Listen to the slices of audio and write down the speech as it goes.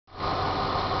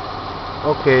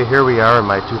Okay, here we are in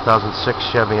my 2006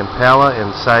 Chevy Impala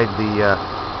inside the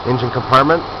engine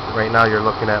compartment. Right now you're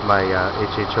looking at my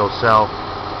HHO cell.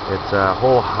 It's a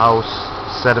whole house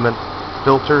sediment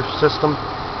filter system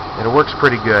and it works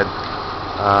pretty good.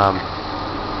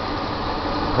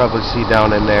 Probably see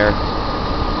down in there,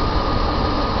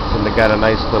 and they got a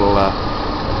nice little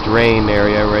drain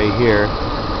area right here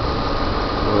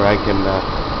where I can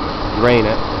drain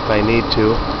it if I need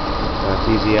to. It's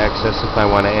easy access if I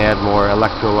want to add more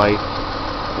electrolyte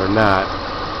or not,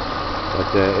 but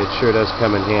it sure does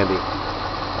come in handy.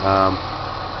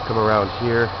 Come around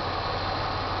here.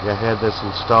 I had this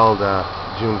installed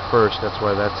June 1st, that's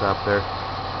why that's up there.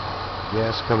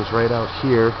 Gas comes right out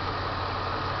here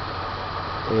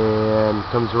and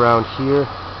comes around here,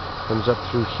 comes up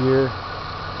through here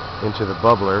into the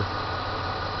bubbler.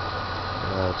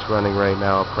 It's running right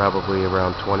now probably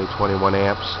around 20-21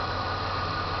 amps.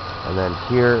 And then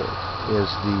here is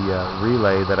the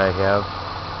relay that I have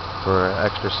for an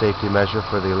extra safety measure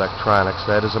for the electronics.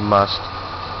 That is a must.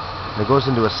 And it goes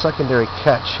into a secondary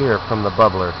catch here from the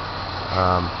bubbler.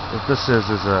 What this is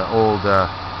an old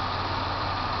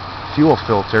fuel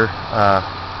filter.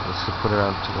 Let's put it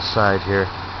on to the side here.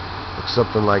 Looks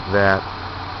something like that.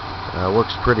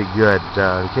 Works pretty good.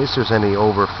 In case there's any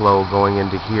overflow going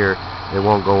into here, it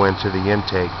won't go into the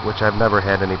intake, which I've never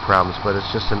had any problems, but it's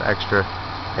just an extra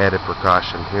added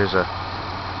precaution. Here's a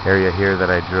area here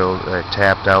that I drilled,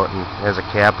 tapped out, and has a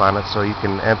cap on it so you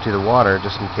can empty the water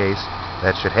just in case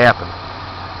that should happen.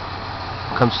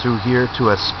 Comes through here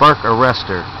to a spark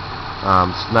arrestor.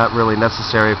 It's not really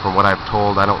necessary from what I've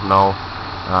told, I don't know,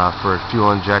 for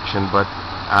fuel injection, but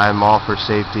I'm all for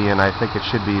safety and I think it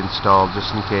should be installed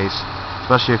just in case,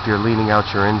 especially if you're leaning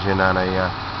out your engine on a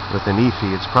with an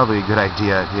EFI. It's probably a good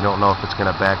idea. You don't know if it's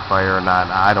going to backfire or not.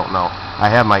 I don't know.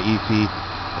 I have my EFI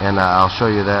and I'll show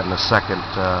you that in a second,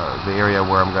 the area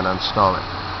where I'm going to install it.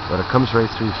 But it comes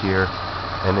right through here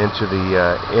and into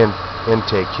the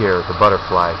intake here, the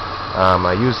butterfly.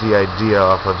 I use the idea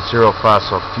off of Zero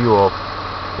Fossil Fuel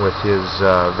with his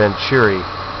Venturi.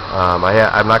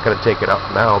 I'm not going to take it up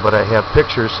now, but I have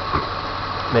pictures.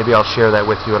 Maybe I'll share that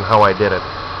with you on how I did it.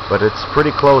 But it's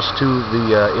pretty close to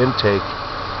the intake,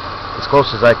 as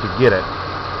close as I could get it.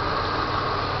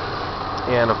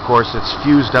 And of course it's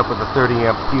fused up with a 30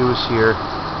 amp fuse here.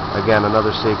 Again,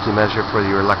 another safety measure for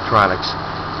your electronics.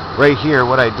 Right here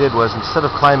what I did was, instead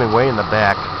of climbing way in the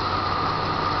back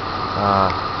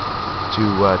to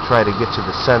try to get to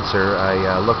the sensor,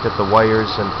 I looked at the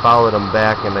wires and followed them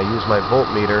back, and I used my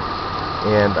voltmeter,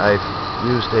 and I've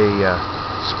used a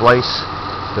splice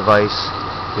device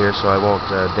here so I won't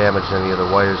damage any of the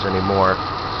wires anymore.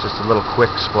 It's just a little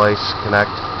quick splice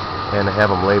connect, and I have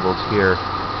them labeled here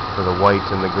for the white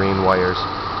and the green wires.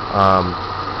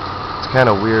 It's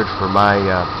kind of weird for my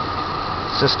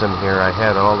system here. I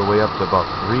had it all the way up to about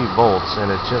 3 volts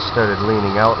and it just started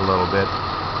leaning out a little bit.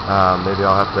 Maybe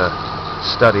I'll have to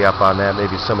study up on that.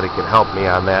 Maybe somebody can help me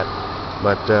on that.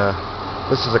 But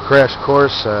this is a crash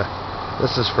course.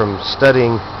 This is from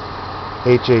studying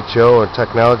HHO and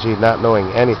technology, not knowing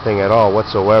anything at all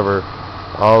whatsoever,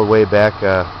 all the way back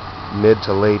mid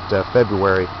to late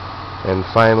February. And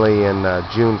finally in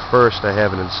June 1st I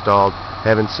have it installed.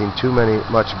 Haven't seen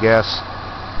much gas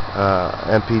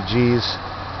MPGs.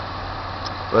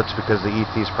 That's because the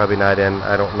EFI is probably not in.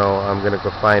 I don't know. I'm going to go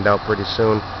find out pretty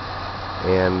soon.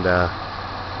 And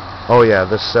oh yeah,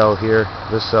 this cell here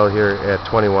at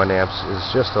 21 amps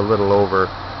is just a little over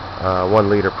 1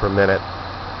 liter per minute.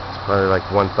 It's probably like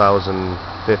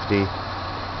 1,050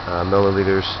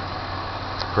 milliliters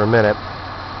per minute,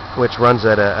 which runs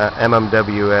at a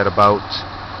MMW at about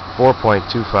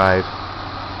 4.25.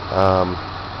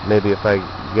 Maybe if I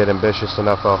get ambitious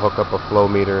enough, I'll hook up a flow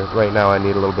meter. Right now I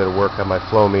need a little bit of work on my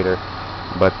flow meter,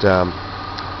 but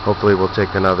hopefully we'll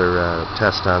take another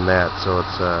test on that so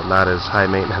it's not as high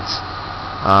maintenance.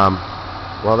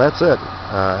 Well, that's it.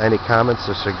 Any comments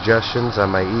or suggestions on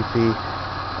my EFI,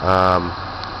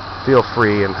 feel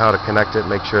free, and how to connect it,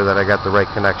 make sure that I got the right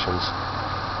connections.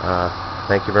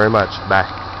 Thank you very much. Bye.